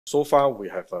So far, we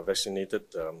have vaccinated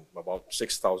about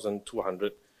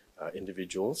 6,200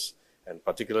 individuals, and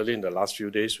particularly in the last few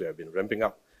days, we have been ramping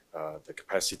up the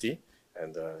capacity.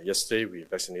 And yesterday, we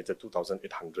vaccinated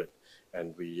 2,800,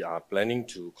 and we are planning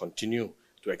to continue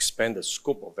to expand the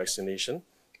scope of vaccination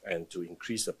and to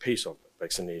increase the pace of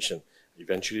vaccination,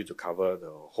 eventually to cover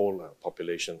the whole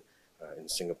population in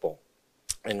Singapore.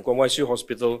 And Kwong Wai Siu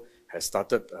Hospital has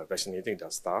started vaccinating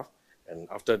their staff, and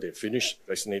after they finish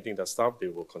vaccinating their staff, they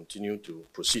will continue to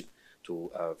proceed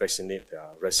to vaccinate their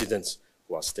residents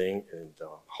who are staying in the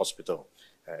hospital.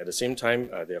 At the same time,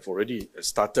 they have already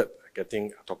started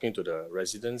talking to the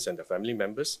residents and the family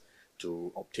members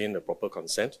to obtain the proper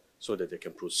consent so that they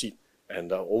can proceed.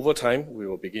 And over time, we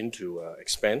will begin to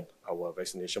expand our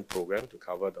vaccination program to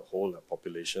cover the whole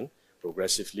population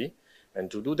progressively. And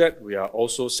to do that, we are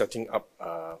also setting up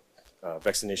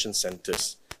vaccination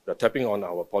centers. We are tapping on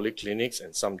our polyclinics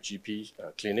and some GP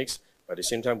clinics. But at the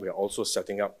same time, we are also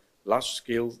setting up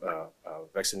large-scale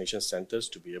vaccination centers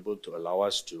to be able to allow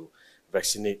us to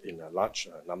vaccinate in large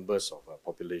numbers of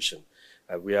population.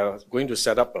 We are going to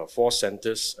set up 4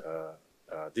 centers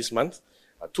this month.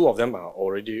 2 of them are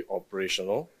already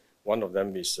operational. One of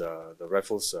them is the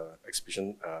Raffles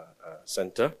Exhibition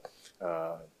Center,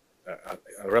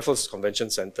 Raffles Convention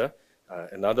Center.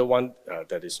 Another one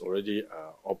that is already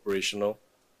operational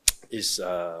is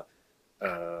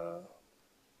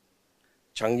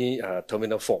Changi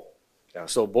Terminal 4.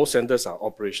 So both centers are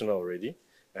operational already.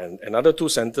 And another 2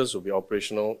 centers will be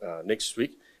operational next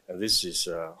week. And this is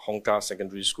Hong Kah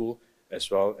Secondary School as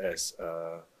well as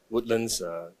Woodlands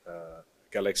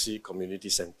Galaxy Community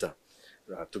Center.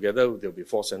 Together, there will be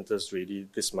 4 centers ready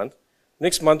this month.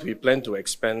 Next month, we plan to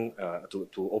expand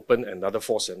to open another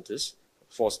 4 centers,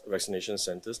 4 vaccination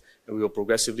centers, and we will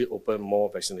progressively open more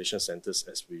vaccination centers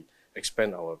as we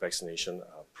expand our vaccination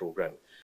program.